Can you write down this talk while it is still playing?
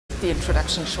the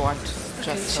introduction short.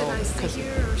 Okay, should I stay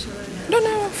here or should I?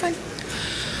 No, fine.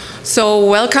 So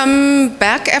welcome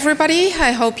back, everybody.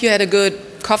 I hope you had a good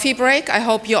coffee break. I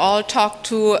hope you all talked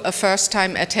to a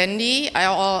first-time attendee. I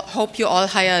hope you all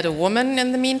hired a woman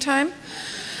in the meantime.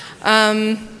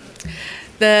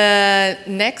 The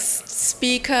next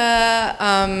speaker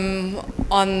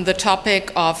on the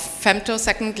topic of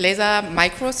femtosecond laser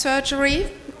microsurgery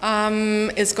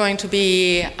is going to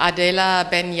be Adela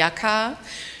Ben-Yakar.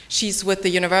 She's with the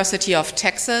University of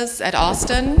Texas at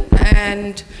Austin,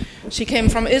 and she came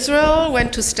from Israel,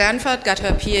 went to Stanford, got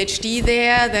her PhD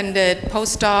there, then did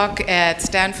postdoc at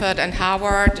Stanford and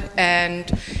Harvard,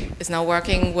 and is now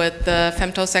working with the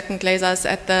femtosecond lasers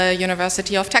at the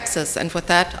University of Texas. And with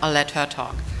that, I'll let her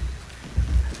talk.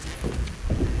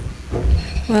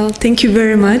 Well, thank you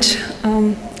very much.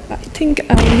 I think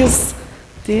I'll use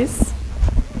this.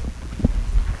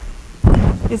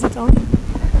 Is it on?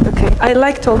 Okay, I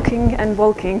like talking and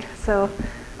walking, so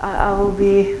I will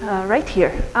be right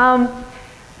here.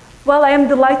 Well, I am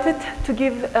delighted to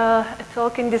give a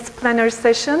talk in this plenary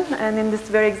session and in this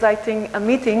very exciting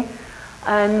meeting,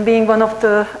 and being one of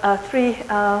the three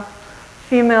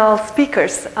female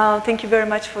speakers. Thank you very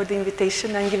much for the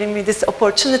invitation and giving me this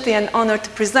opportunity and honor to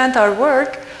present our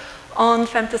work on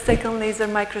femtosecond laser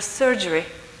microsurgery.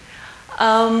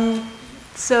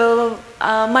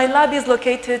 My lab is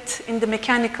located in the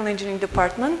mechanical engineering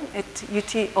department at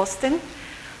UT Austin.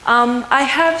 I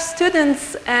have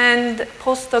students and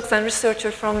postdocs and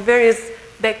researchers from various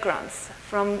backgrounds,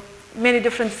 from many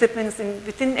different disciplines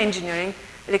within engineering,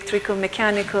 electrical,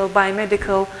 mechanical,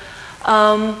 biomedical,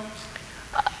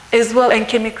 as well and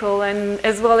chemical, and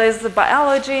as well as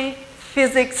biology,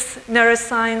 physics,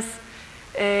 neuroscience.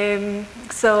 And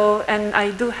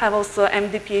I do have also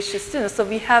MD PhD students. So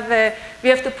we have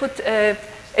to put a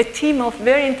team of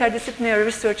very interdisciplinary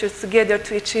researchers together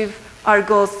to achieve our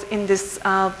goals in this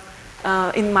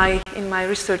in my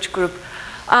research group.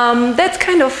 That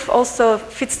kind of also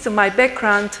fits to my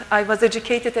background. I was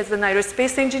educated as an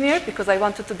aerospace engineer because I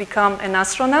wanted to become an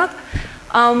astronaut.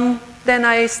 Then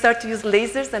I started to use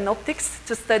lasers and optics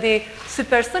to study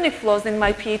supersonic flows in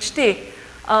my PhD,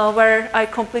 where I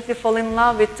completely fall in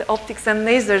love with optics and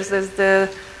lasers as the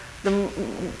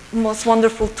most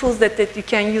wonderful tools that you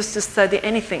can use to study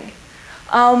anything.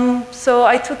 So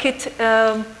I took it,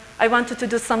 I wanted to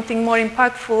do something more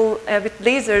impactful with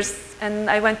lasers,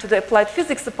 and I went to the applied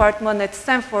physics department at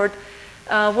Stanford,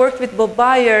 worked with Bob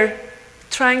Bayer,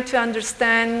 trying to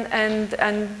understand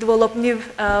and develop new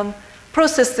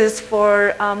processes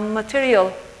for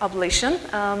material ablation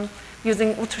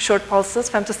using ultra-short pulses,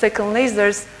 femtosecond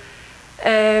lasers.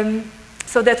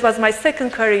 So that was my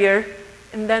second career.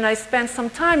 And then I spent some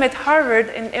time at Harvard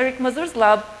in Eric Mazur's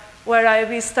lab, where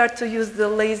we start to use the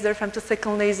laser,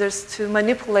 femtosecond lasers, to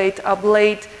manipulate,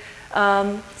 ablate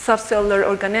subcellular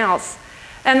organelles.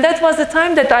 And that was the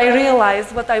time that I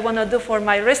realized what I want to do for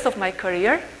my rest of my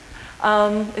career.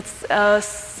 I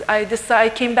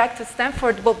came back to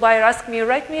Stanford. Bob Bayer asked me,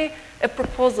 write me a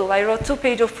proposal. I wrote 2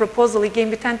 pages of proposal. He gave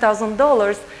me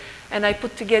 $10,000, and I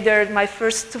put together my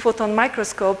first 2-photon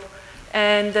microscope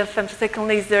and the femtosecond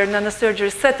laser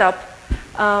nanosurgery setup.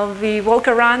 We walk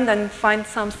around and find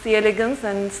some C. elegans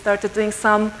and started doing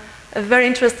some very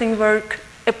interesting work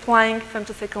applying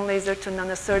femtosecond laser to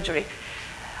nanosurgery.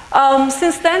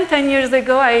 Since then, 10 years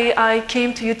ago, I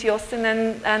came to UT Austin,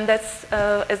 and that's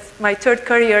as my third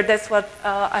career. That's what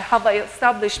I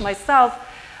established myself,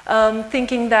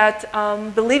 thinking that,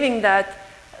 believing that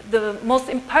the most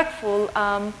impactful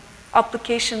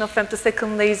application of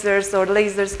femtosecond lasers or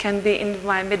lasers can be in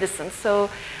biomedicine. So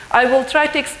I will try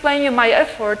to explain you my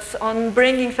efforts on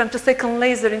bringing femtosecond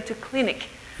laser into clinic.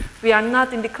 We are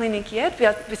not in the clinic yet.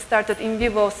 We started in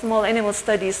vivo small animal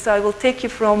studies. So I will take you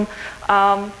from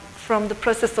the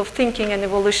process of thinking and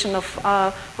evolution of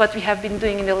what we have been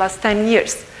doing in the last 10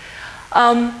 years.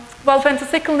 Well,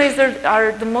 femtosecond lasers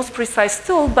are the most precise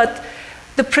tool, but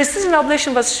the precision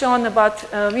ablation was shown about,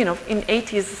 in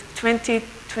 80s, 20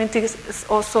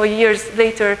 or so years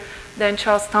later than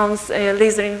Charlestown's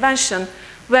laser invention,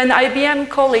 when IBM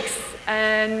colleagues,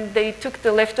 and they took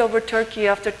the leftover turkey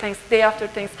day after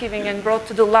Thanksgiving and brought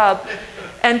to the lab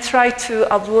and tried to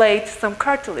ablate some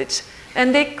cartilage.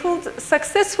 And they could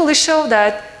successfully show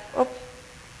that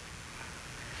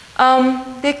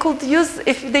they could use,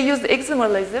 if they used excimer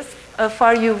lasers,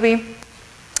 far UV,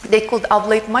 they could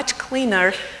ablate much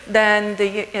cleaner than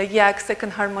the YAG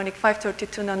second harmonic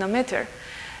 532 nanometer.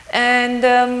 And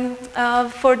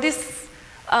for this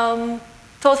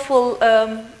thoughtful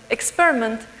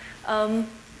experiment,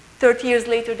 30 years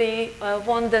later, they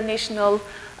won the national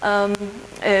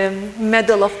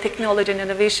Medal of Technology and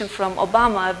Innovation from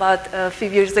Obama about a few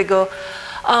years ago,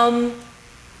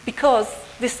 because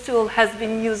this tool has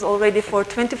been used already for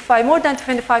more than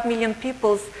 25 million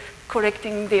people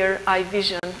correcting their eye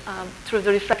vision through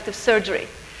the refractive surgery.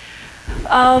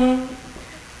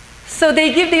 So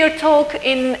they give their talk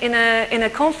in a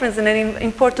conference, in an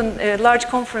important, large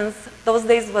conference. Those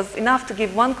days was enough to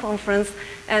give one conference,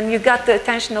 and you got the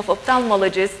attention of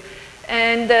ophthalmologists.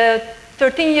 And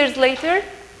 13 years later,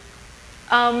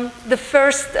 the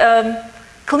first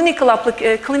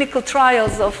clinical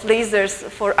trials of lasers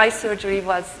for eye surgery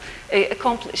was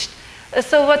accomplished.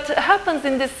 So what happens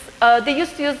in this, they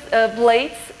used to use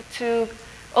blades to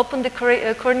open the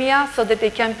cornea so that they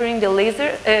can bring the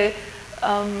laser,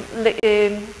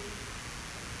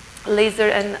 laser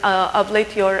and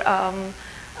ablate your,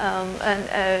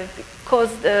 and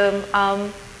cause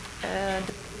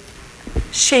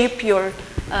shape your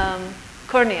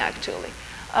cornea actually.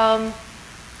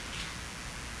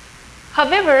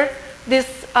 However, this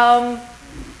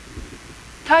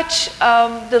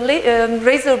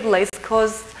razor blades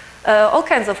cause all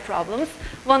kinds of problems.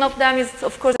 One of them is,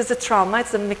 of course, is a trauma.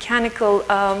 It's a mechanical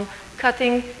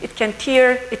cutting. It can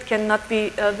tear. It cannot be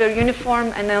very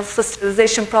uniform, and also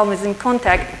sterilization problems in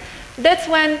contact. That's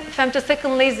when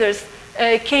femtosecond lasers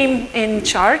came in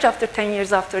charge after 10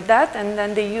 years after that, and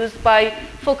then they used by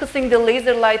focusing the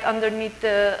laser light underneath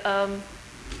the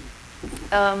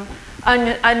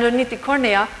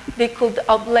cornea, they could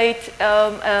ablate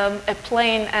a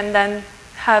plane and then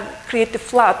create the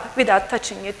flap without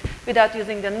touching it, without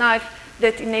using the knife.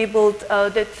 That enabled,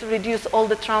 that reduced all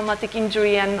the traumatic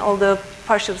injury and all the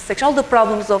partial section, all the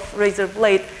problems of razor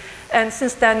blade. And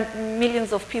since then,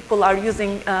 millions of people are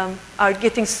using, are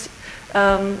getting,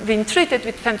 being treated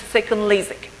with femtosecond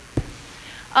LASIK.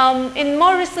 In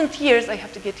more recent years, I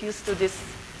have to get used to this.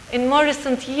 In more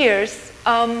recent years,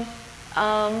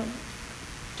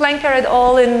 Planker et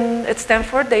al. At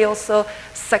Stanford, they also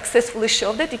successfully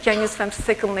showed that you can use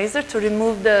femtosecond laser to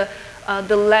remove the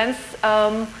lens,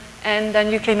 and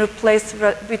then you can replace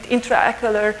with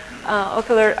intraocular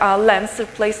ocular lens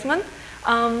replacement.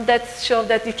 That showed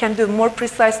that you can do more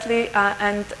precisely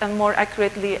and more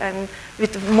accurately and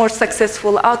with more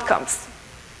successful outcomes.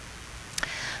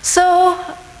 So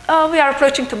we are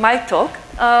approaching to my talk.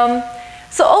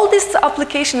 So all these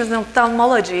applications in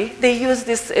ophthalmology, they use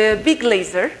this big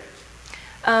laser.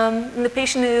 The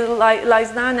patient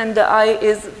lies down and the eye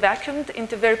is vacuumed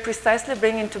into very precisely,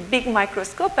 bring into big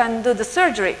microscope and do the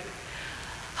surgery.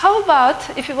 How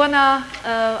about if you want to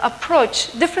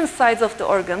approach different sides of the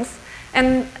organs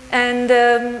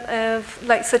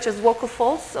like such as vocal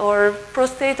folds or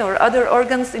prostate or other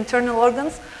organs, internal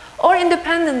organs, or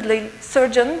independently,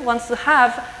 surgeon wants to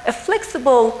have a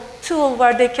flexible tool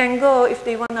where they can go if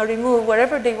they want to remove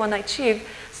whatever they want to achieve.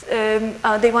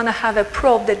 They want to have a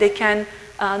probe that they can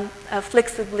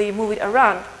flexibly move it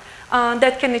around.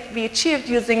 That can be achieved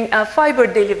using fiber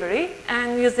delivery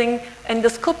and using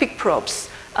endoscopic probes.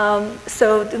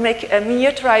 So to make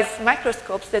miniaturized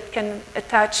microscopes that can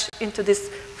attach into these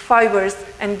fibers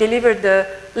and deliver the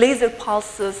laser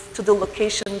pulses to the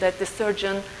location that the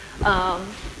surgeon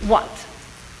wants.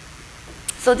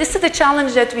 So this is the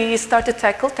challenge that we started to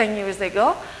tackle 10 years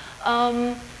ago.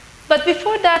 But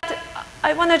before that,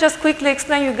 I want to just quickly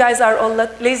explain. You guys are all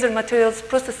laser materials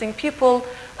processing people.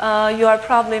 You are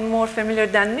probably more familiar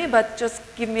than me, but just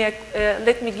give me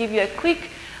let me give you a quick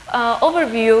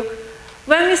overview.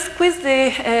 When we squeeze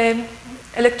the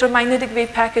electromagnetic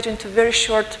wave package into very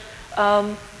short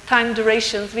time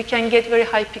durations, we can get very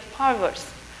high peak powers.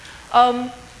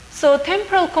 So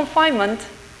temporal confinement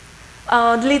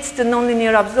leads to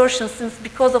nonlinear absorption, since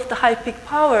because of the high peak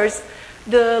powers,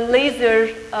 the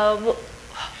laser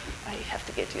I have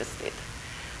to get used to it.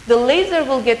 The laser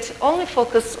will get only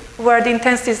focused where the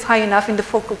intensity is high enough in the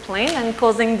focal plane and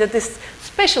causing this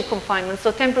spatial confinement.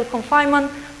 So temporal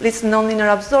confinement leads to nonlinear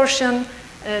absorption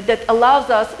that allows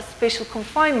us spatial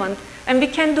confinement. And we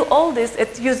can do all this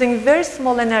using very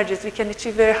small energies. We can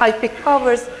achieve very high peak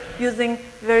powers using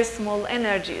very small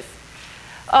energies.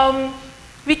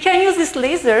 We can use this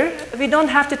laser. We don't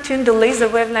have to tune the laser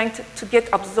wavelength to get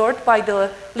absorbed by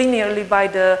linearly by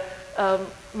the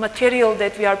material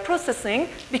that we are processing,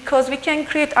 because we can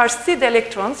create our seed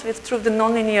electrons through the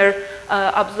nonlinear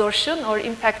absorption or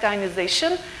impact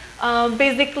ionization,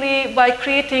 basically by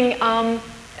creating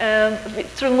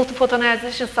through multiphoton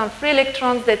ionization some free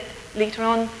electrons that later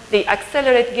on they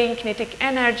accelerate, gain kinetic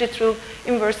energy through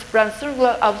inverse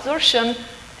Browns-Circular absorption.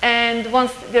 And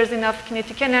once there's enough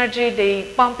kinetic energy,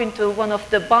 they bump into one of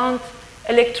the bound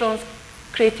electrons,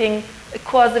 creating a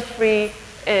quasi-free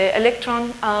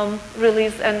electron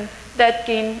release and that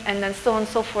gain, and then so on and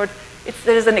so forth.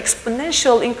 There is an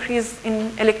exponential increase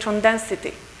in electron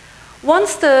density.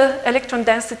 Once the electron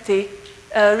density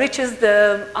reaches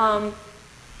the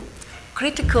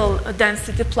critical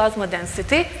density, plasma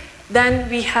density, then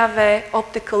we have an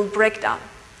optical breakdown.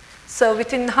 So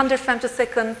within 100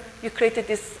 femtosecond, you created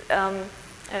this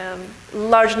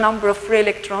large number of free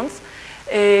electrons,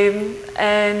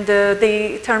 and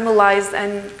they thermalize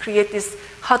and create this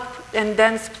hot and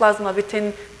dense plasma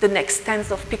within the next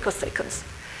tens of picoseconds.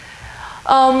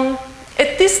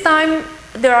 At this time,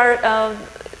 there are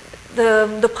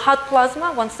the hot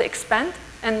plasma wants to expand,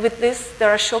 and with this, there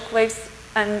are shock waves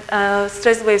and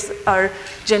stress waves are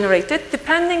generated.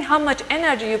 Depending how much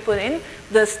energy you put in,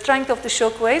 the strength of the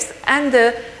shock waves and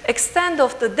the extent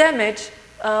of the damage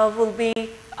will be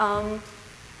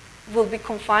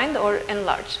confined or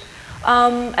enlarged.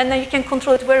 And then you can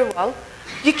control it very well.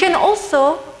 You can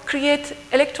also create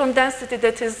electron density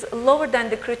that is lower than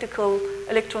the critical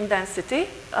electron density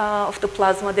of the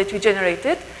plasma that you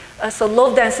generated. So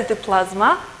low density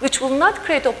plasma, which will not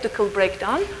create optical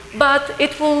breakdown, but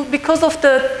it will, because of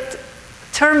the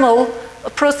thermal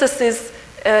processes,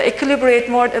 equilibrate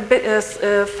more a bit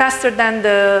faster than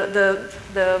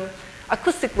the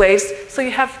acoustic waves. So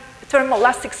you have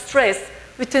thermoelastic stress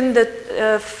within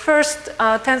the first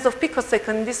tens of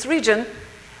picosecond in this region.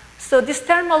 So this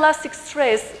thermoelastic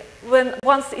stress,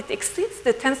 once it exceeds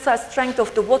the tensile strength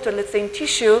of the water, let's say in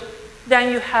tissue,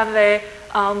 then you have a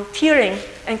tearing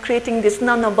and creating these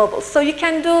nanobubbles. So you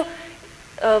can do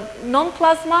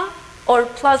non-plasma or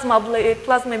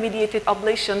plasma-mediated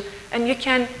ablation, and you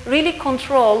can really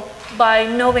control by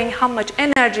knowing how much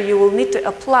energy you will need to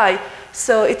apply.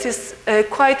 So it is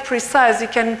quite precise. You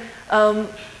can,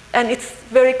 and it's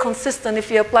very consistent. If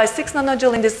you apply 6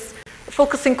 nanojoule in this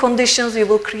focusing conditions, you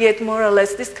will create more or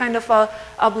less this kind of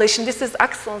ablation. This is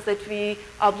axons that we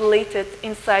ablated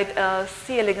inside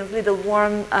C. elegans, little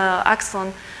worm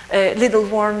axon, little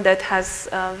worm that has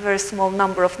a very small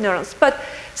number of neurons. But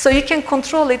so you can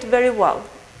control it very well.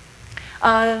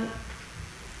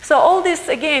 So all this,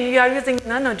 again, we are using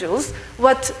nanojoules.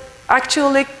 What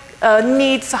actually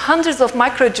needs hundreds of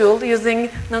microjoule using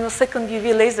nanosecond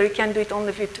UV laser, you can do it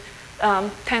only with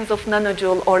tens of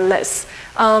nanojoule or less.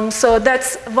 So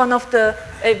that's one of the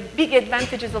big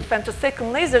advantages of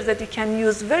femtosecond lasers, that you can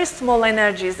use very small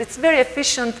energies. It's very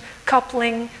efficient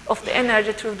coupling of the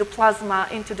energy through the plasma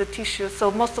into the tissue. So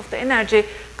most of the energy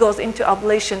goes into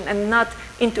ablation and not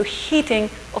into heating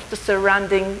of the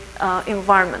surrounding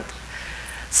environment.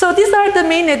 So these are the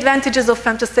main advantages of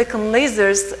femtosecond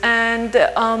lasers. And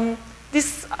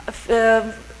this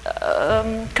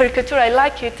caricature, I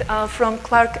like it, from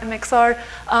Clark MXR,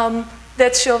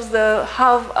 that shows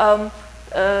how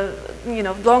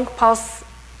long pulse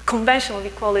conventional, we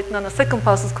call it nanosecond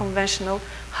pulses conventional,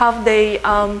 how they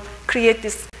create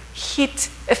this heat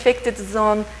affected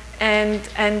zone and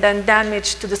then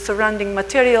damage to the surrounding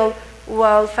material,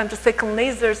 while femtosecond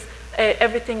lasers,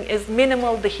 everything is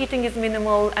minimal, the heating is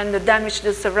minimal, and the damage to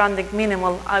the surrounding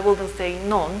minimal. I wouldn't say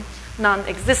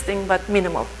non-existing, but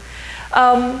minimal.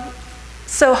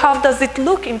 So how does it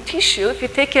look in tissue? If you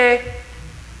take a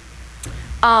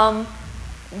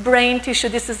brain tissue,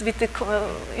 this is with the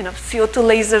CO2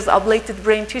 lasers ablated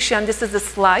brain tissue, and this is a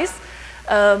slice,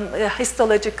 a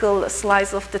histological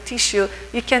slice of the tissue.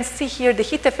 You can see here the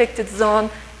heat affected zone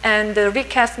and the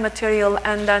recast material,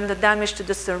 and then the damage to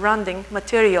the surrounding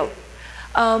material.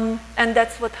 And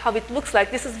that's how it looks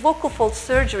like. This is vocal fold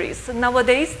surgery. So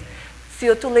nowadays,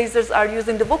 CO2 lasers are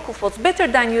using the vocal folds better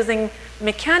than using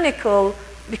mechanical,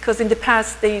 because in the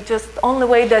past, only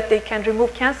way that they can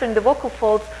remove cancer in the vocal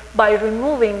folds by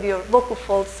removing your vocal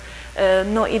folds,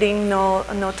 no eating,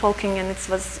 no talking, and it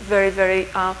was very, very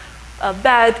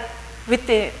bad. With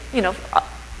the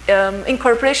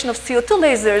incorporation of CO2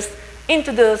 lasers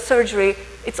into the surgery,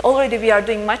 we are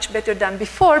doing much better than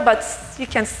before, but you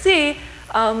can see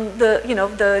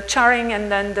the charring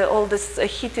and then all this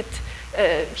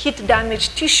heat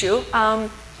damaged tissue.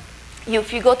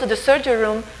 If you go to the surgery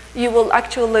room, you will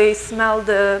actually smell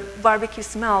the barbecue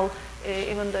smell,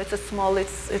 even though it's a small,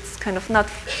 it's kind of not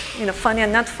funny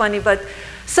and not funny. But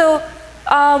so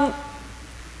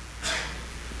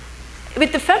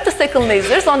with the femtosecond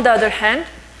lasers, on the other hand,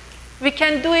 we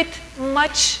can do it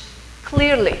much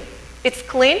clearly. It's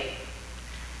clean,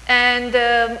 and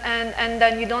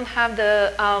then you don't have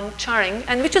the charring,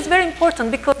 and which is very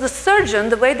important, because the surgeon,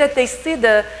 the way that they see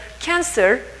the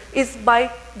cancer is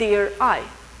by their eye.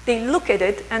 They look at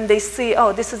it and they see,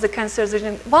 oh, this is a cancer.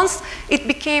 Once it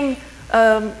became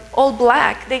all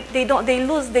black, they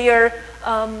lose their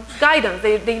guidance,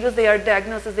 they lose their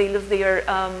diagnosis, they lose their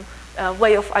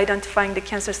way of identifying the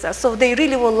cancer cells. So they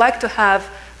really would like to have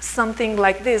something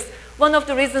like this. One of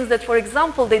the reasons that, for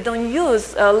example, they don't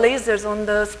use lasers on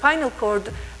the spinal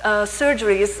cord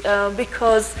surgeries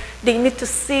because they need to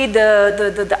see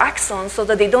the axon so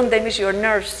that they don't damage your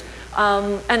nerves.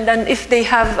 And then if they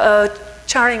have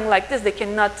charring like this, they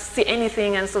cannot see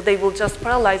anything, and so they will just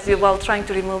paralyze you while trying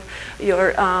to remove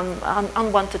your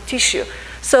unwanted tissue.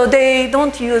 So they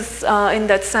don't use, in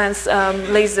that sense,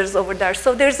 lasers over there.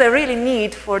 So there's a really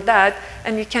need for that,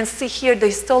 and you can see here the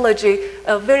histology,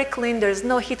 very clean. There's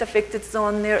no heat-affected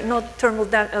zone, no thermal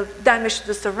damage to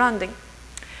the surrounding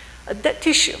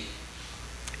tissue.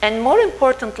 And more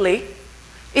importantly,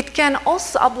 it can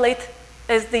also ablate,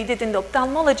 as they did in the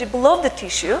ophthalmology, below the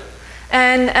tissue,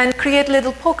 and create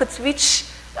little pockets, which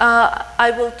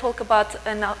I will talk about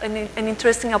an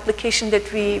interesting application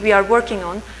that we are working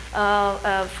on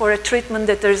for a treatment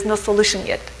that there is no solution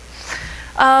yet.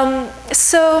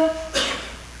 So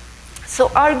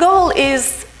our goal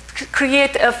is to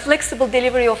create a flexible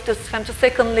delivery of the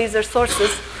femtosecond laser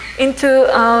sources into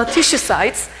tissue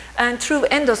sites and through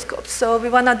endoscopes. So we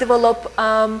want to develop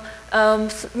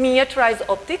miniaturized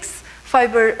optics,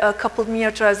 fiber-coupled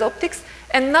miniaturized optics,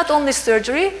 and not only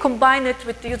surgery, combine it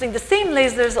with using the same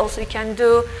lasers. Also, you can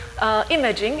do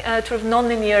imaging through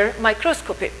nonlinear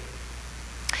microscopy.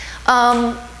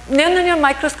 Nonlinear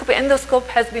microscopy endoscope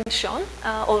has been shown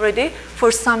already for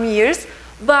some years,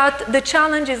 but the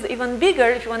challenge is even bigger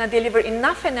if you want to deliver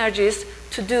enough energies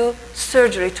to do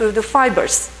surgery, to do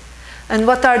fibers. And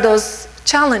what are those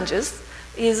challenges?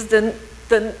 Is the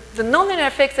nonlinear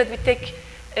effects that we take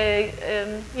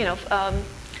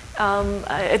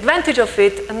advantage of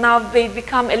it, and now they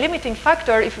become a limiting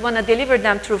factor if you want to deliver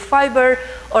them through fiber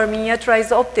or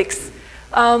miniaturized optics.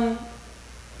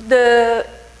 The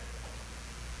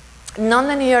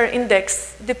nonlinear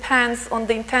index depends on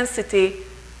the intensity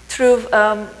through,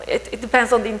 it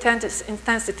depends on the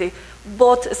intensity,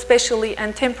 both spatially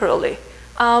and temporally.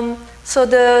 So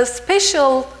the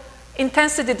spatial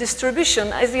intensity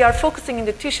distribution, as we are focusing in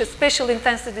the tissue, spatial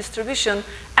intensity distribution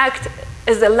act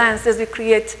as a lens as we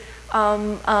create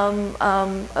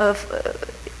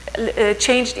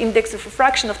changed index of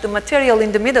refraction of the material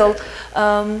in the middle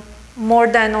more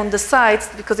than on the sides,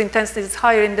 because intensity is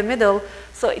higher in the middle.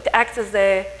 So it acts as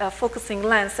a focusing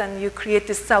lens, and you create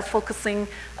this self-focusing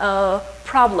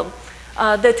problem.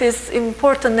 That is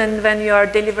important and when you are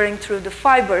delivering through the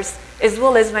fibers, as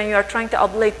well as when you are trying to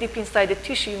ablate deep inside the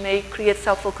tissue, you may create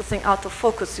self-focusing out of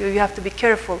focus. So you have to be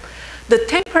careful. The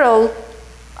temporal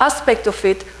aspect of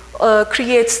it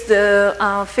creates the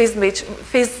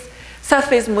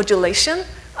self-phase modulation,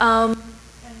 and then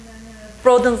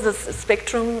broadens the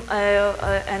spectrum,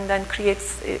 and then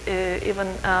creates even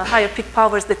higher peak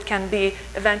powers that can be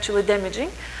eventually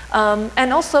damaging.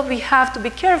 And also we have to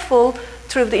be careful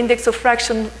through the index of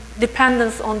refraction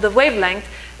dependence on the wavelength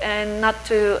and not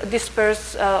to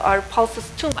disperse our pulses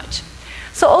too much.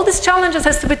 So all these challenges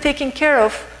has to be taken care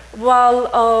of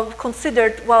while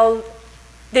considered while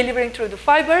delivering through the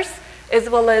fibers, as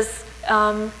well as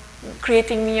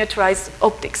creating miniaturized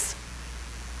optics.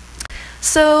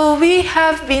 So we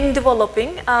have been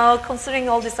developing, considering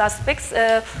all these aspects,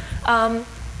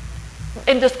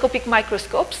 endoscopic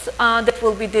microscopes that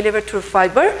will be delivered through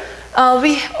fiber.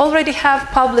 We already have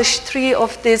published 3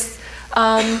 of these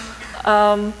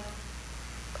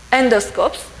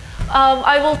endoscopes.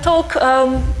 I will talk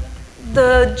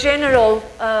the general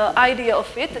idea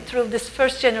of it through this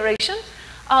first generation.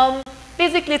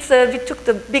 Basically, we took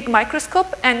the big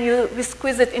microscope and we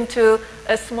squeeze it into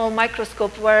a small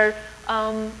microscope where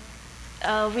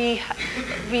we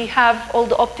have all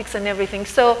the optics and everything.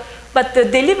 So, but the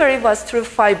delivery was through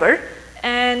fiber,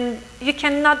 and you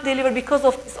cannot deliver because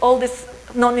of all these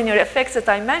nonlinear effects that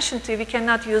I mentioned to you. We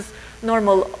cannot use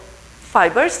normal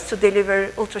fibers to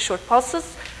deliver ultra-short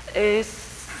pulses.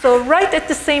 So right at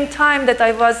the same time that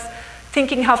I was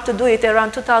thinking how to do it,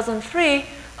 around 2003,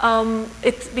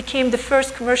 it became the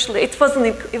first commercially, it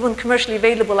wasn't even commercially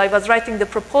available. I was writing the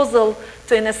proposal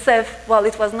to NSF while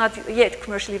it was not yet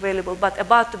commercially available, but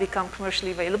about to become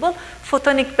commercially available.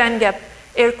 Photonic bandgap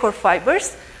air core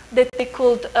fibers that they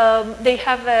could, the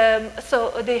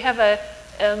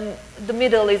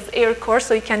middle is air core,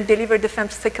 so you can deliver the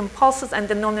femtosecond pulses, and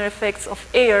the nonlinear effects of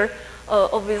air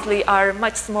obviously are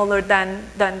much smaller than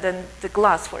the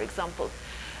glass, for example.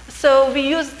 So we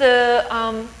use the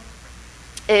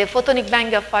photonic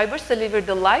bandgap fibers to deliver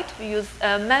the light. We use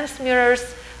MEMS mirrors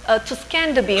to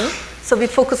scan the beam. So we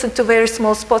focus into very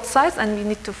small spot size, and we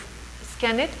need to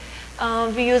scan it.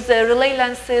 We use relay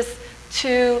lenses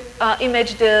to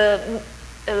image the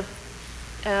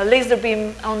laser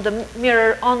beam on the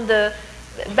mirror on the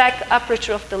back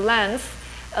aperture of the lens,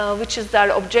 which is our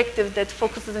objective that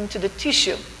focuses into the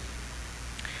tissue.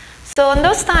 So in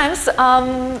those times,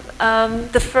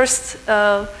 the first,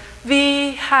 I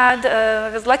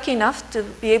was lucky enough to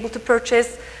be able to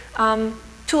purchase 2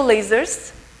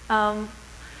 lasers.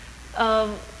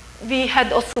 We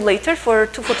had oscillator for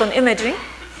 2-photon imaging,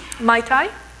 MITI.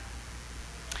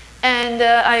 And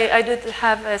I did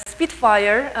have a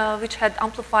Spitfire, which had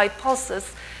amplified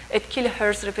pulses at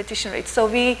kilohertz repetition rate. So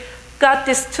we got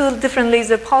these 2 different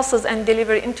laser pulses and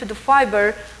delivered into the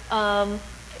fiber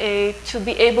to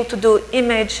be able to do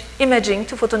imaging,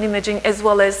 2-photon imaging, as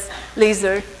well as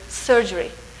laser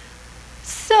surgery.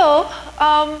 So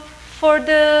for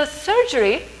the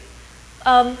surgery,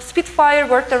 Spitfire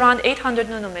worked around 800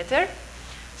 nanometer.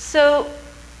 So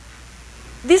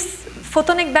these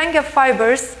photonic bandgap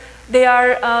fibers, they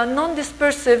are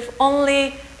non-dispersive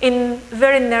only in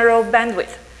very narrow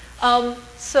bandwidth.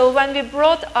 So when we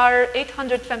brought our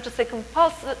 800 femtosecond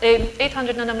pulse,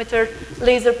 800 nanometer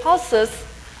laser pulses,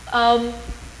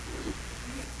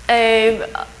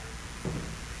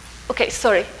 okay,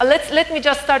 sorry. Let me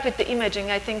just start with the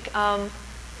imaging. I think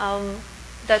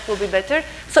that will be better.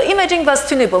 So imaging was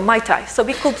tunable, MITI. So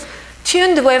we could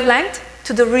tune the wavelength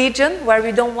to the region where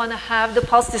we don't want to have the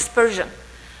pulse dispersion.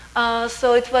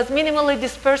 So it was minimally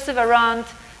dispersive around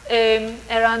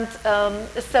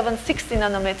 760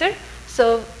 nanometer.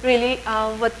 So really,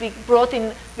 what we brought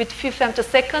in with few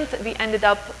femtosecond, we ended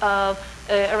up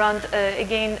around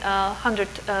again 100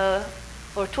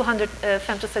 or 200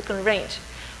 femtosecond range.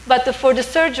 But for the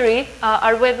surgery,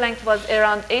 our wavelength was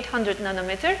around 800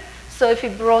 nanometer. So if we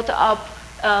brought up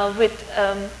with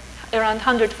around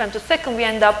 100 femtosecond, we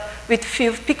end up with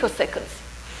few picoseconds.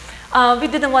 We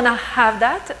didn't want to have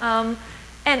that.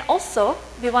 And also,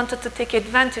 we wanted to take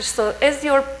advantage. So as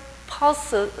your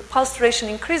pulse duration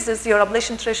increases, your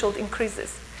ablation threshold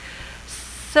increases.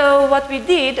 So what we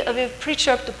did, we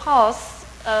pre-chirped the pulse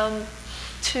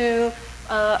to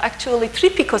actually 3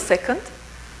 picosecond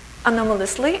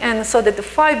anomalously, and so that the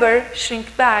fiber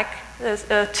shrink back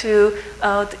to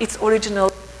its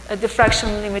original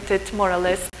diffraction limited, more or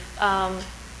less,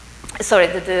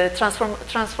 the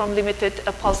transform limited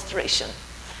pulse duration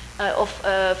of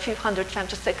a few hundred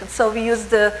femtoseconds. So we use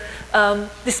the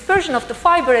dispersion of the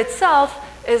fiber itself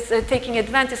as taking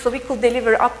advantage, so we could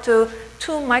deliver up to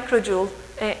 2 microjoule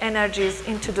energies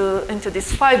into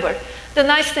this fiber. The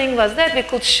nice thing was that we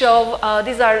could show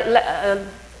these are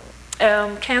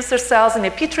cancer cells in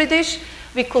a petri dish.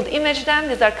 We could image them.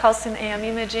 These are calcium AM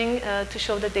imaging to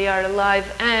show that they are alive,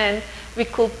 and we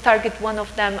could target one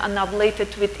of them and ablate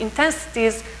it with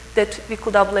intensities that we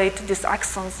could ablate these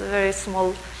axons, very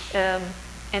small,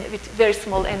 and with very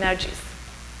small energies.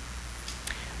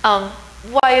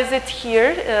 Why is it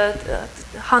here,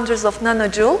 hundreds of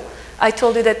nanojoule? I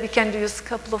told you that we can use a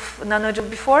couple of nanojoule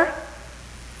before.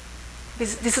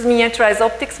 This is miniaturized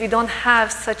optics. We don't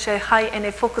have such a high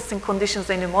NA focusing conditions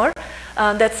anymore.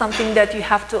 That's something that you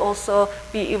have to also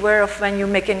be aware of when you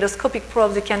make endoscopic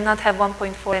probes. You cannot have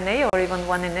 1.4 NA or even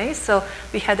 1 NA. So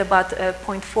we had about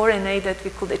 0.4 NA that we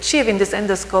could achieve in these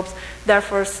endoscopes.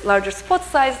 Therefore, larger spot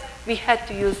size, we had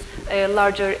to use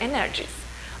larger energies.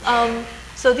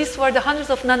 So these were the hundreds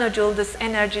of nanojoule, these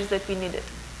energies that we needed.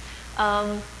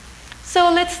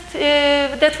 So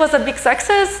that was a big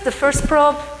success. The first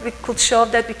probe, we could show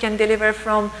that we can deliver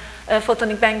from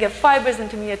photonic bandgap fibers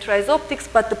into miniaturized optics,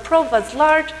 but the probe was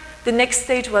large. The next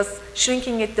stage was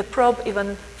shrinking the probe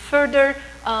even further.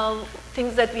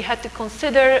 Things that we had to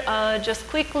consider just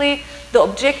quickly. The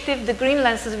objective, the green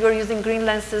lenses, we were using green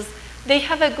lenses. They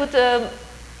have a good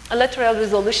lateral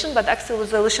resolution, but axial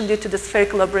resolution due to the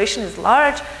spherical aberration is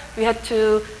large. We had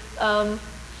to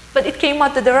but it came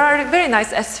out that there are very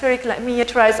nice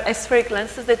miniaturized aspheric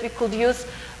lenses that we could use.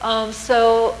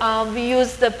 We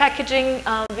use the packaging,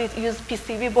 we use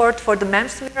PCB board for the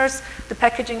MEMS mirrors, the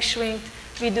packaging shrinked.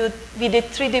 We did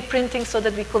 3D printing so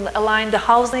that we could align the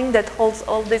housing that holds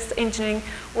all this engineering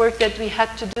work that we had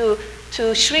to do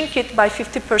to shrink it by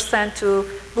 50% to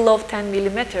below 10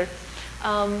 millimeter.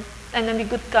 And then we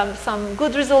got some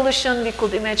good resolution. We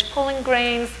could image pollen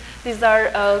grains. These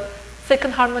are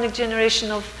second harmonic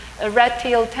generation of rat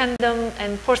tail tandem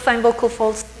and porcine vocal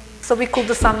folds. So we could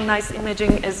do some nice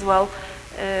imaging as well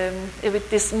with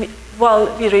this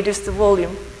while we reduce the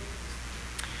volume.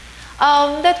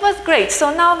 That was great.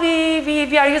 So now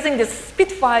we are using this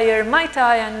Spitfire, MITI,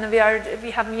 and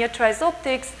we have miniaturized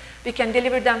optics. We can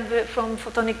deliver them from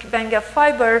photonic bandgap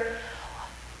fiber.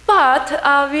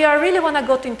 But we really want to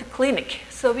go into clinic.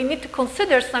 So we need to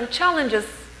consider some challenges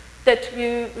that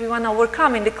we want to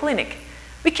overcome in the clinic.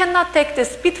 We cannot take the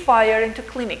Spitfire into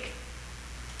clinic.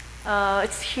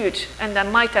 It's huge, and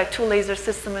then MiTi 2 laser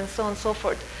system and so on and so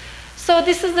forth. So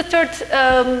this is the third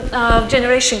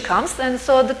generation comes, and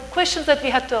so the questions that we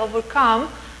had to overcome,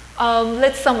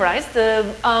 let's summarize.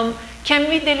 Can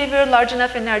we deliver large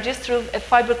enough energies through a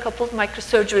fiber-coupled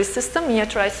microsurgery system,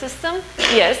 miniaturized system?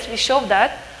 Yes, we showed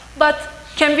that. But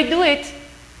can we do it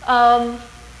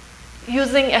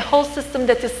using a whole system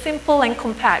that is simple and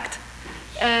compact?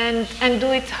 And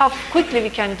do it how quickly we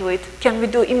can do it? Can we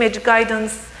do image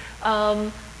guidance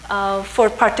for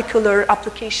particular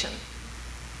application?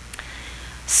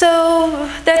 So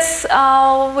that's,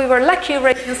 we were lucky.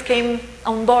 Radiance came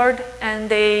on board and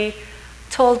they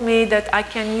told me that I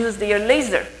can use their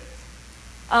laser.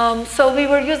 So we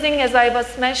were using, as I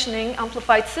was mentioning,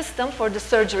 amplified system for the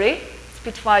surgery,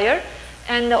 Spitfire,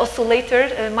 and also later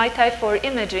MiTi for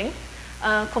imaging,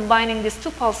 combining these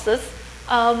two pulses.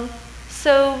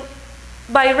 So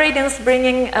by Radiance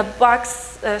bringing a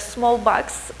box, a small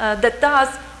box that does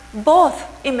both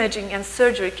imaging and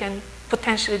surgery, can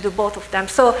potentially do both of them.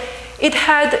 So it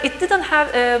didn't have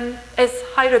as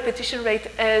high repetition rate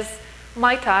as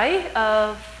MiTi.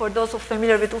 For those who are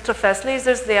familiar with ultrafast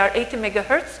lasers, they are 80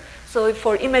 megahertz. So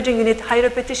for imaging, you need high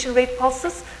repetition rate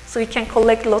pulses, so you can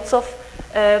collect lots of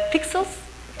pixels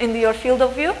in your field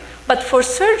of view. But for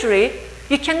surgery,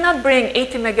 you cannot bring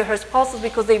 80 megahertz pulses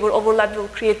because they will overlap, will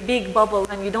create big bubble,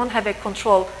 and you don't have a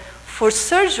control. For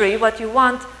surgery, what you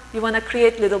want to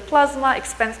create little plasma,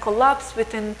 expand, collapse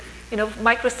within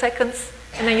microseconds,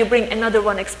 and then you bring another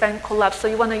one, expand, collapse. So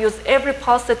you want to use every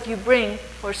pulse that you bring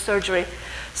for surgery.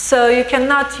 So you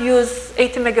cannot use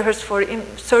 80 megahertz for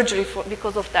surgery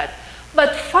because of that.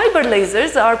 But fiber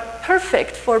lasers are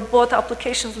perfect for both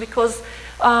applications because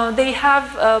they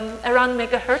have around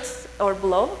megahertz or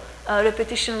below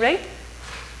repetition rate,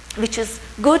 which is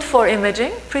good for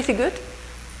imaging, pretty good,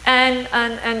 and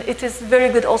it is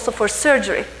very good also for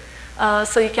surgery.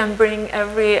 So you can bring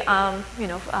every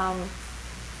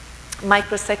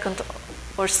microsecond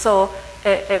or so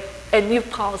a new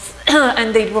pulse,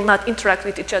 and they will not interact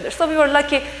with each other. So we were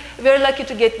very lucky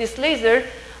to get this laser.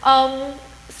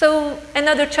 So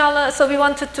another challenge. So we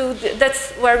wanted to.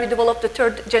 That's where we developed the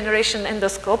third generation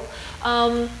endoscope.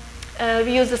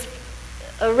 We use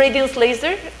a Radiance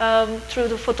laser through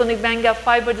the photonic bandgap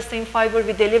fiber, the same fiber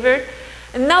we delivered.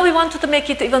 And now we wanted to make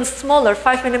it even smaller,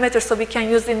 5 millimeters, so we can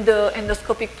use in the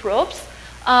endoscopic probes.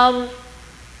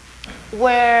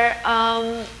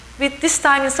 With this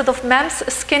time, instead of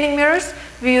MEMS scanning mirrors,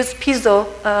 we use piezo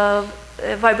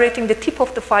vibrating the tip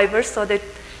of the fiber so that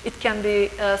it can be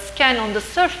scanned on the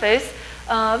surface,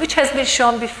 which has been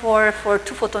shown before for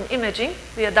 2-photon imaging.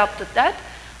 We adopted that.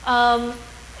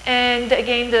 And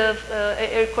again, the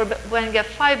air core bandgap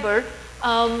fiber.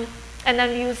 And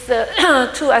then we use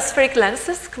 2 aspheric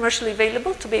lenses, commercially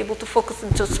available, to be able to focus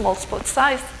into small spot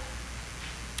size.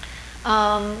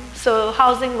 So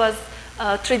housing was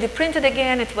 3D printed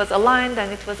again, it was aligned,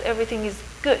 and everything is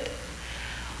good.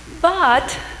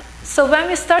 But, so when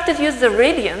we started to use the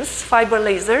Radiance fiber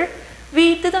laser,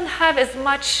 we didn't have as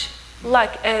much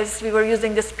luck as we were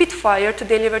using the Spitfire to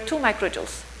deliver 2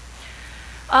 microjoules.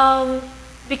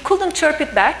 We couldn't chirp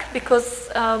it back because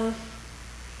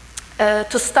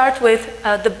to start with,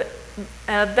 the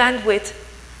bandwidth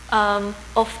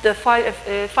of the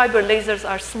fiber lasers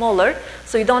are smaller,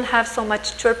 so you don't have so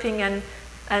much chirping and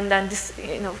then this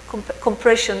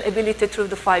compression ability through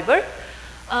the fiber.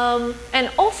 And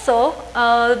also,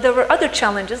 there were other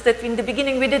challenges that in the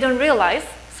beginning we didn't realize.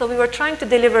 So we were trying to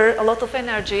deliver a lot of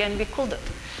energy and we couldn't.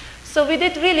 So we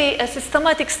did really a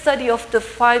systematic study of the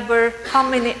fiber,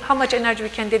 how much energy we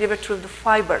can deliver through the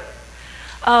fiber.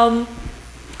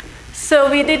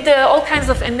 So we did all kinds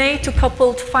of NA to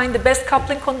find the best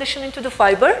coupling condition into the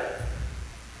fiber.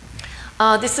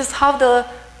 This is how the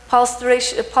pulse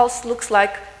looks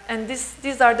like, and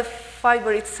these are the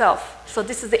fiber itself. So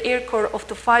this is the air core of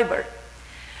the fiber.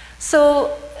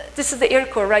 So this is the air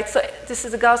core, right? So this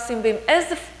is the Gaussian beam. As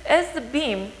the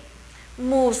beam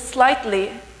moves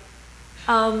slightly,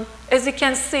 as you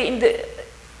can see,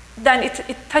 then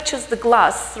it touches the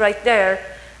glass right there.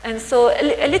 And so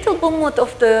a little movement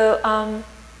of the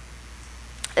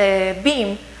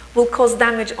beam will cause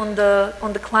damage on the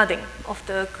cladding of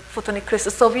the photonic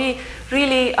crystal. So we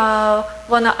really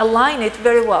want to align it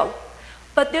very well.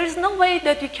 But there is no way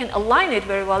that you can align it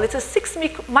very well. It's a 6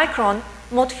 micron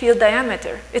mode field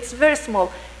diameter. It's very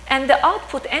small. And the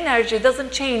output energy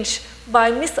doesn't change by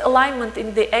misalignment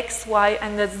in the X, Y,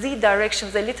 and the Z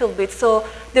directions a little bit. So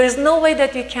there is no way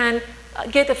that you can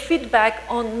get a feedback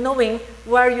on knowing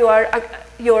where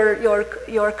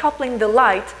you're coupling the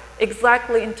light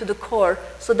exactly into the core,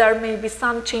 so there may be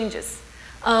some changes.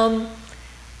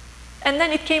 And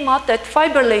then it came out that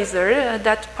fiber laser,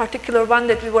 that particular one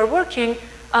that we were working,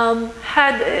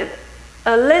 had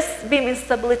a less beam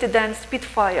instability than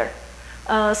Spitfire.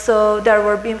 So there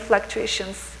were beam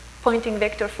fluctuations, pointing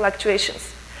vector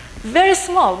fluctuations. Very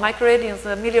small, microradians,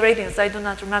 milliradians, I do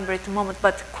not remember at the moment,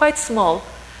 but quite small.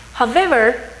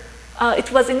 However,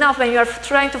 it was enough when you are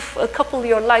trying to couple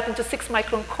your light into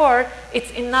 6-micron core,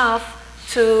 it's enough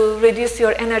to reduce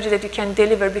your energy that you can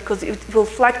deliver, because it will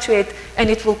fluctuate and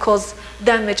it will cause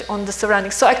damage on the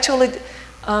surroundings. So actually,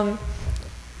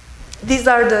 these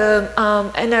are the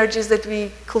energies that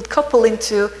we could couple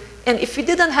into, and if we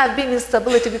didn't have beam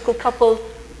instability, we could couple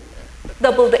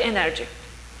double the energy.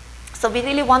 So we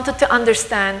really wanted to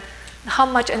understand how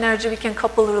much energy we can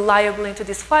couple reliably into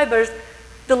these fibers.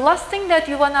 The last thing that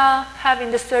you want to have in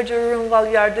the surgery room while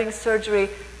you are doing surgery,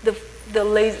 the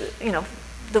laser,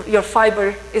 your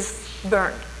fiber is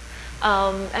burned.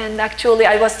 And actually,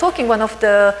 I was talking one of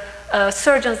the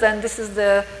surgeons, and this is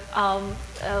the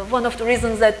one of the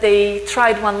reasons that they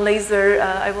tried one laser.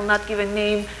 I will not give a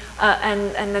name,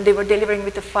 and then they were delivering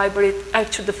with the fiber.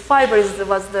 Actually, the fiber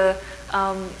was the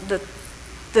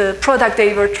product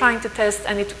they were trying to test,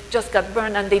 and it just got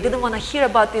burned, and they didn't want to hear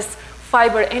about this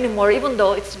fiber anymore, even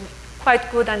though it's quite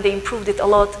good, and they improved it a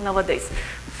lot nowadays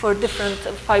for different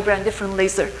fiber and different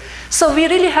laser. So we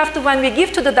really have to, when we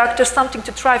give to the doctor something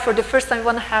to try for the first time, we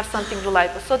want to have something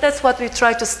reliable. So that's what we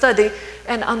try to study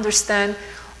and understand.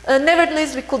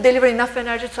 Nevertheless, we could deliver enough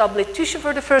energy to ablate tissue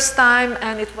for the first time,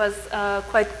 and it was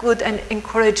quite good and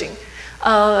encouraging.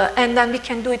 And then we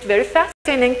can do it very fast.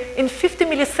 In 50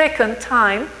 millisecond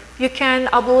time, you can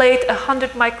ablate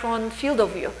 100 micron field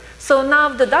of view. So now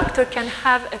the doctor can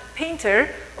have a painter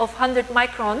of 100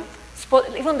 micron,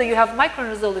 even though you have micron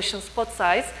resolution spot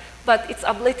size, but it's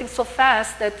ablating so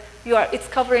fast that it's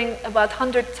covering about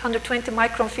 120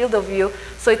 micron field of view.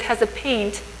 So it has a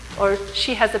paint, or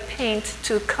she has a paint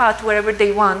to cut wherever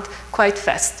they want quite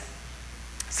fast.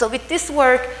 So with this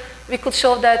work, we could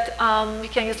show that you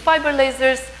can use fiber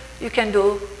lasers, you can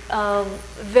do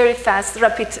very fast,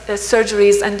 rapid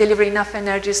surgeries and deliver enough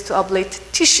energies to ablate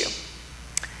tissue.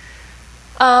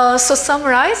 So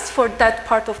summarize for that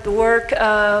part of the work,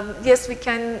 yes, we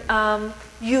can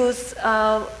use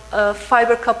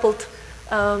fiber-coupled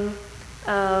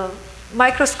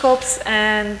microscopes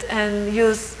and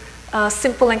use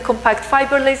simple and compact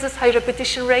fiber lasers, high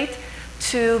repetition rate,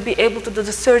 to be able to do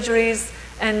the surgeries.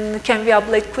 And can we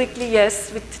ablate quickly?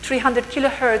 Yes, with 300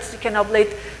 kilohertz, you can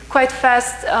ablate quite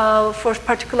fast for a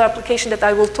particular application that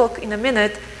I will talk in a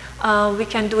minute. We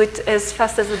can do it as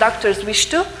fast as the doctors wish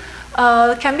to.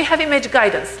 Can we have image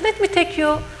guidance? Let me take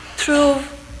you through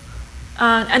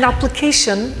an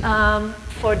application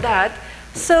for that.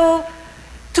 So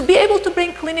to be able to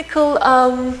bring clinical,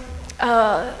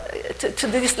 to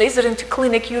this laser into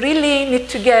clinic, you really need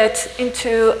to get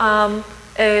into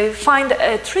find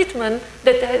a treatment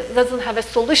that doesn't have a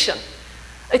solution.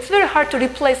 It's very hard to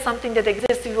replace something that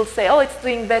exists. You will say, oh, it's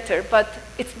doing better, but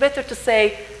it's better to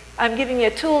say, I'm giving you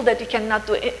a tool that you cannot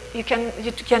do it. You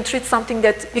can treat something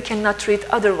that you cannot treat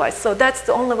otherwise. So that's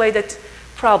the only way that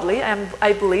probably,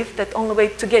 I believe, that only way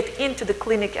to get into the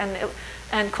clinic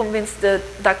and convince the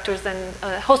doctors and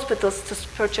hospitals to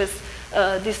purchase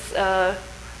these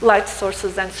light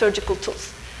sources and surgical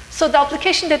tools. So the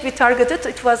application that we targeted,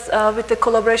 it was with the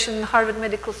collaboration in Harvard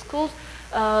Medical School,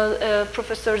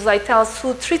 Professor Zaitels,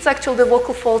 who treats actually the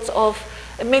vocal folds of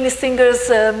many singers,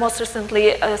 most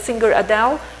recently singer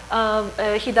Adele.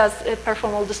 He does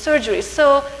perform all the surgeries.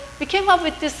 So we came up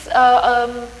with this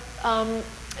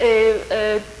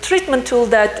treatment tool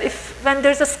that when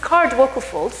there's a scarred vocal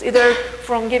folds, either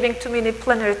from giving too many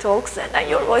plenary talks and then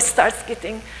your voice starts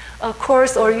getting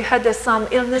coarse, or you had some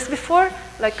illness before,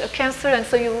 like a cancer, and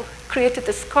so you created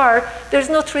a scar, there's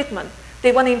no treatment.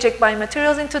 They want to inject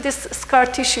biomaterials into these scar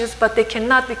tissues, but they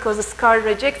cannot because the scar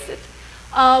rejects it.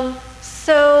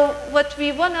 So what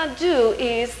we want to do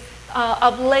is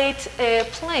ablate a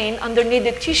plane underneath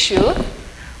the tissue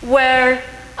where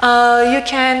you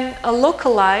can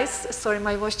localize, sorry,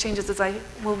 my voice changes as I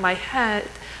move my head.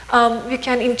 You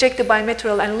can inject the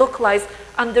biomaterial and localize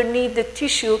underneath the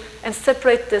tissue and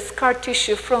separate the scar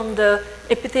tissue from the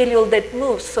epithelial that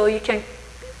moves, so you can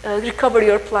recover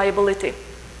your pliability.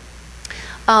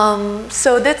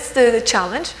 So that's the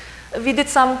challenge. We did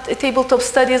some tabletop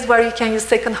studies where you can use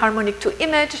second harmonic to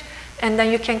image, and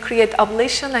then you can create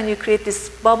ablation and you create these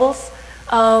bubbles.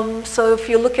 So if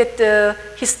you look at the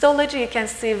histology, you can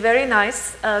see very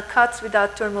nice cuts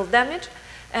without thermal damage.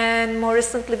 And more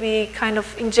recently, we kind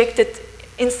of injected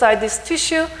inside this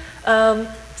tissue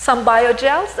some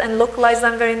biogels and localize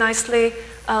them very nicely.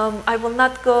 I will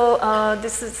not go,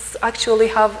 this is actually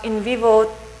have in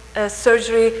vivo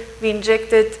surgery. We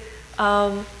injected,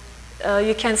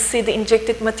 you can see the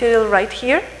injected material right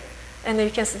here. And then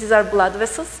you can see these are blood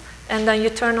vessels. And then you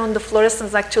turn on the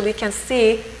fluorescence, actually you can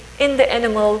see in the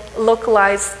animal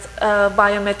localized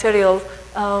biomaterial.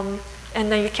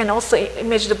 And then you can also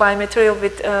image the biomaterial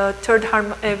with,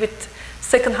 with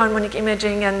second harmonic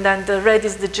imaging, and then the red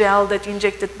is the gel that you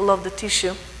injected below the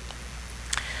tissue.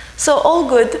 So all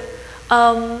good.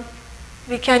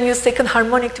 We can use second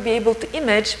harmonic to be able to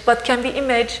image, but can we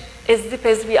image as deep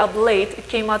as we ablate? It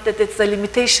came out that it's a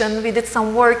limitation. We did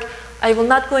some work. I will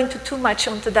not go into too much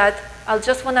onto that. I'll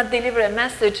just want to deliver a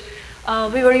message.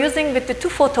 We were using with the 2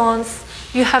 photons,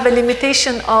 you have a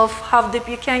limitation of how deep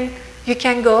you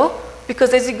can go,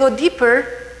 because as you go deeper,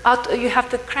 you have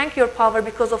to crank your power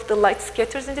because of the light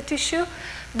scatters in the tissue.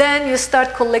 Then you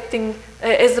start collecting,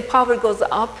 as the power goes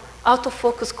up, out of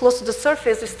focus, close to the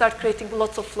surface, you start creating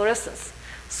lots of fluorescence.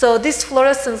 So this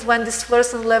fluorescence, when this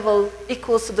fluorescence level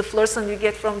equals to the fluorescence you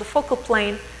get from the focal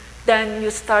plane, then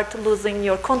you start losing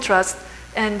your contrast,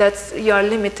 and you are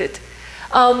limited.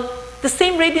 The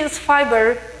same radiance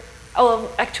fiber,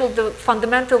 actually the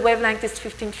fundamental wavelength is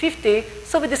 1550,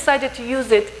 so we decided to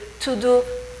use it to do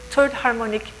third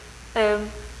harmonic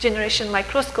generation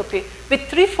microscopy. With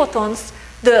 3 photons,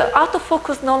 the out of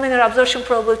focus nonlinear absorption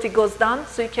probability goes down,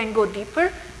 so you can go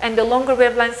deeper, and the longer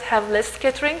wavelengths have less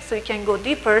scattering, so you can go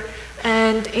deeper.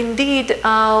 And indeed,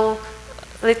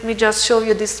 let me just show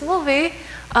you this movie.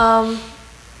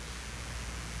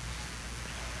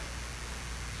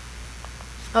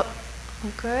 Oh,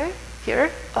 okay,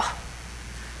 here. Oh,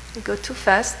 we go too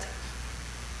fast.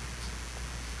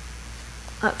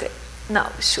 Okay, now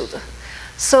we should.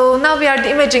 So now we are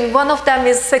imaging. One of them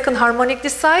is second harmonic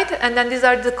this side, and then these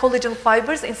are the collagen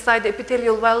fibers inside the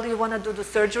epithelial wall you want to do the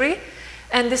surgery.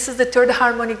 And this is the third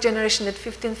harmonic generation at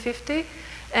 1550.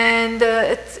 And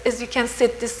as you can see,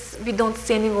 we don't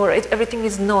see anymore. Everything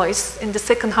is noise in the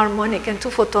second harmonic and 2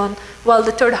 photon, while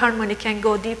the third harmonic can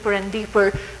go deeper and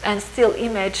deeper and still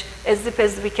image as deep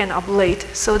as we can ablate.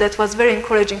 So that was very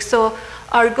encouraging. So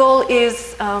our goal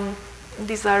is,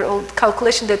 these are all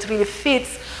calculations that really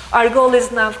fits. Our goal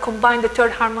is now to combine the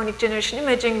third harmonic generation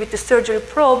imaging with the surgery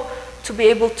probe to be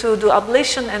able to do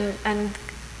ablation and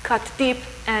cut deep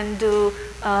and do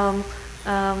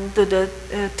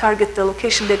target the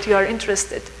location that you are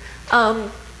interested.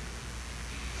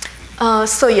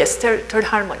 So yes, third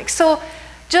harmonic. So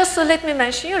just let me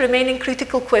mention you remaining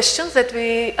critical questions that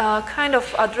we kind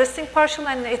of addressing partial,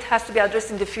 and it has to be addressed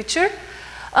in the future.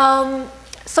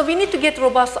 So we need to get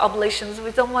robust ablations.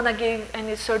 We don't want to give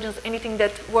any surgeons anything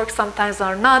that works sometimes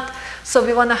or not. So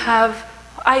we want to have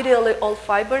ideally all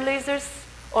fiber lasers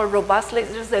or robust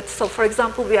lasers. So for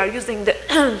example, we are using the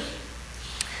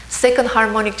second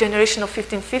harmonic generation of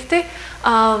 1550,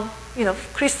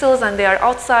 crystals, and they are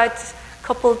outside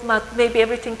coupled, but maybe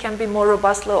everything can be more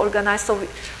robustly organized.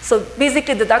 So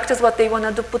basically the doctors, what they want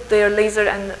to do, put their laser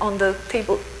on the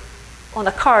table, on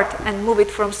a cart, and move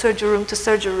it from surgery room to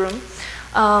surgery room.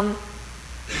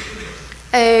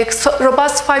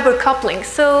 Robust fiber coupling.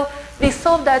 So we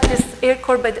saw that this air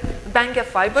core Ben-Yakar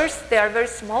fibers, they are very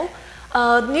small.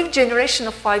 New generation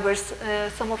of fibers,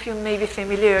 some of you may be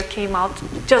familiar, came out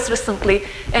just recently,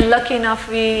 and lucky enough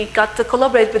we got to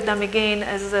collaborate with them again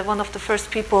as one of the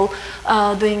first people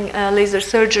doing laser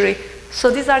surgery. So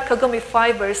these are Kagome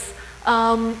fibers,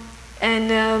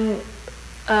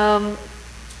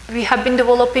 we have been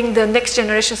developing the next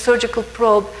generation surgical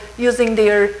probe using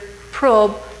their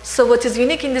probe. So what is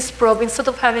unique in this probe, instead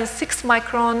of having 6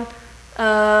 micron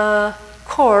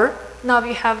core, now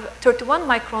we have 31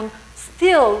 micron,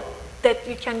 still that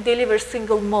you can deliver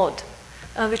single mode,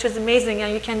 which is amazing,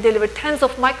 and you can deliver tens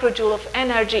of microjoule of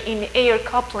energy in air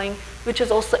coupling, which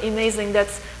is also amazing.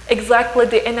 That's exactly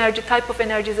the energy, type of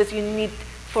energy that you need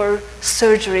for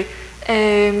surgery.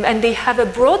 And they have a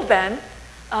broadband,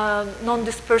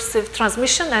 non-dispersive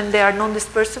transmission, and they are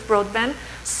non-dispersive broadband,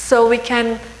 so we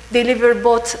can deliver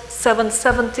both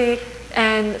 770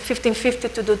 and 1550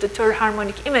 to do the third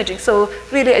harmonic imaging. So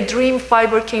really a dream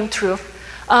fiber came true.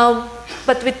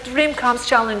 But with dream comes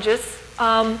challenges.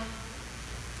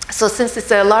 So since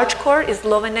it's a large core, it's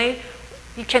low NA,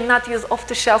 you cannot use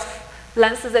off-the-shelf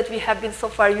lenses that we have been so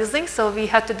far using, so we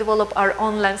had to develop our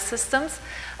own lens systems.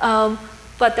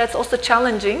 But that's also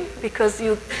challenging because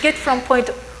you get from point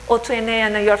O2 NA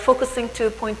and you are focusing to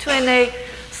point 2 NA,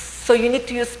 so you need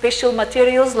to use special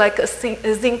materials like a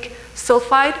zinc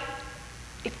sulfide.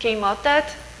 It came out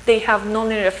that they have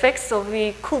nonlinear effects, so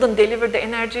we couldn't deliver the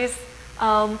energies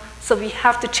So we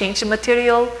have to change the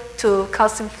material to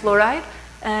calcium fluoride.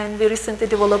 And we recently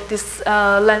developed this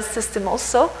lens system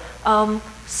also.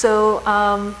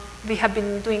 We have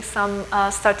been doing some,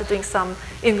 started doing some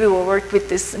in vivo work with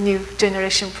this new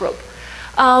generation probe.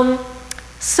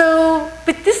 So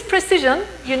with this precision,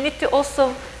 you need to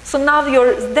also, so now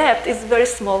your depth is very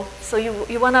small. So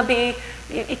you want to be,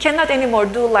 you cannot anymore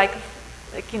do like,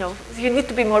 you know, you need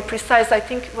to be more precise. I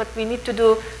think what we need to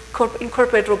do,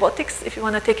 incorporate robotics if you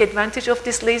want to take advantage of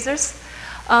these lasers.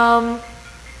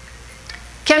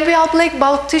 Can we ablate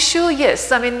bulk tissue?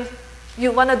 Yes. I mean,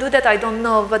 you want to do that, I don't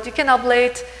know, but you can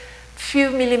ablate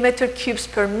few millimeter cubes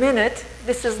per minute.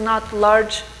 This is not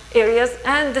large areas,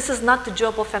 and this is not the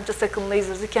job of femtosecond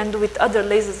lasers. You can do with other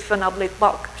lasers if you want to ablate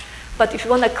bulk. But if you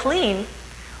want to clean,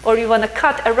 or you want to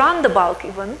cut around the bulk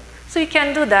even, so you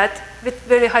can do that with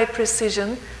very high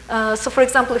precision. So for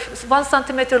example, if it's 1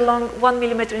 centimeter long, 1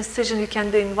 millimeter incision, you can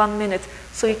do in 1 minute.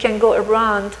 So you can go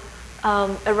around,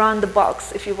 around the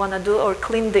bulks if you want to do, or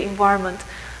clean the environment.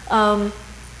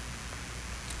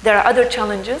 There are other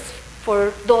challenges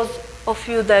for those of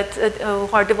you that who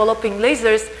are developing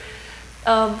lasers.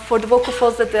 For the vocal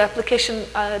folds, that the application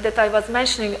that I was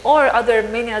mentioning, or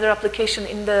many other applications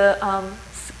in the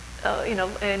you know,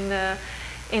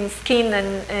 in skin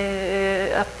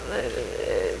and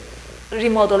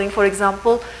remodeling, for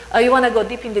example, you want to go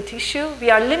deep in the tissue.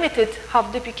 We are limited how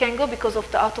deep you can go because of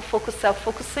the autofocus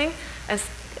self-focusing, and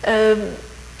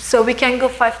so we can go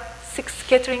 5-6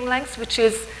 scattering lengths, which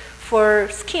is for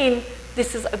skin.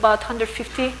 This is about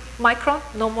 150 micron,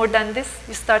 no more than this.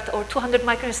 You start, or 200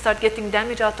 micron, you start getting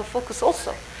damage out of focus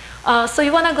also. So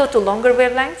you want to go to longer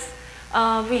wavelengths.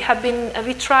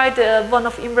 We tried one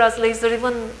of Imra's laser,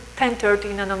 even 1030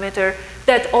 nanometer,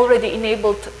 that already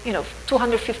enabled, you know,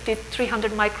 250,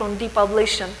 300 micron deep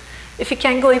ablation. If you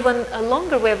can go even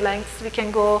longer wavelengths, we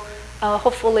can go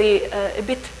hopefully a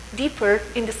bit deeper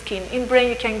in the skin. In brain,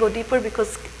 you can go deeper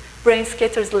because brain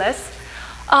scatters less.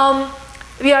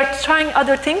 We are trying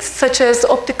other things, such as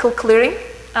optical clearing,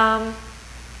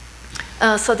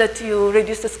 so that you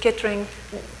reduce the scattering,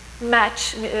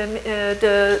 match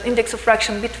the index of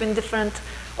refraction between different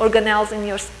organelles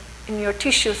in your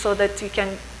tissue, so that you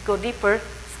can go deeper,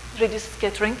 reduce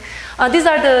scattering. These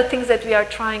are the things that we are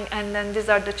trying, and then these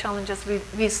are the challenges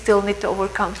we still need to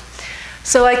overcome.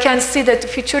 So I can see that in the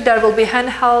future there will be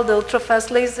handheld ultrafast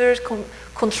lasers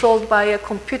controlled by a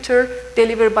computer,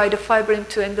 delivered by the fiber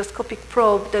into endoscopic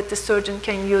probe that the surgeon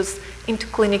can use into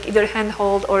clinic, either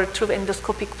handheld or through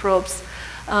endoscopic probes.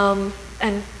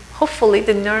 And hopefully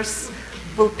the nurse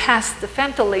will pass the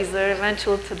femto laser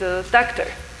eventually to the doctor.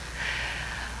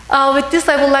 With this,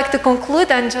 I would like to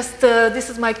conclude, and just this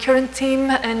is my current team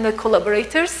and the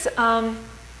collaborators.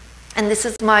 And this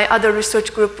is my other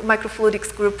research group,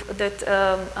 microfluidics group,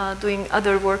 that doing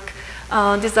other work.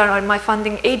 These are my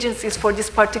funding agencies for this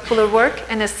particular work,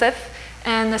 NSF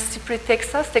and CIPRI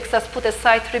Texas. Texas put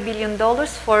aside $3 billion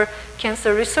for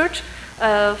cancer research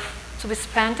to be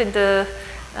spent in the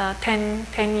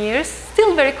 10 years.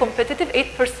 Still very competitive,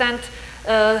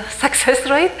 8% success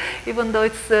rate, even though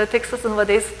it's Texas and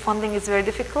nowadays funding is very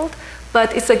difficult.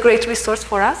 But it's a great resource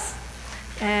for us.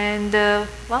 And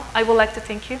well, I would like to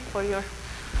thank you for your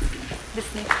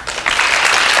listening.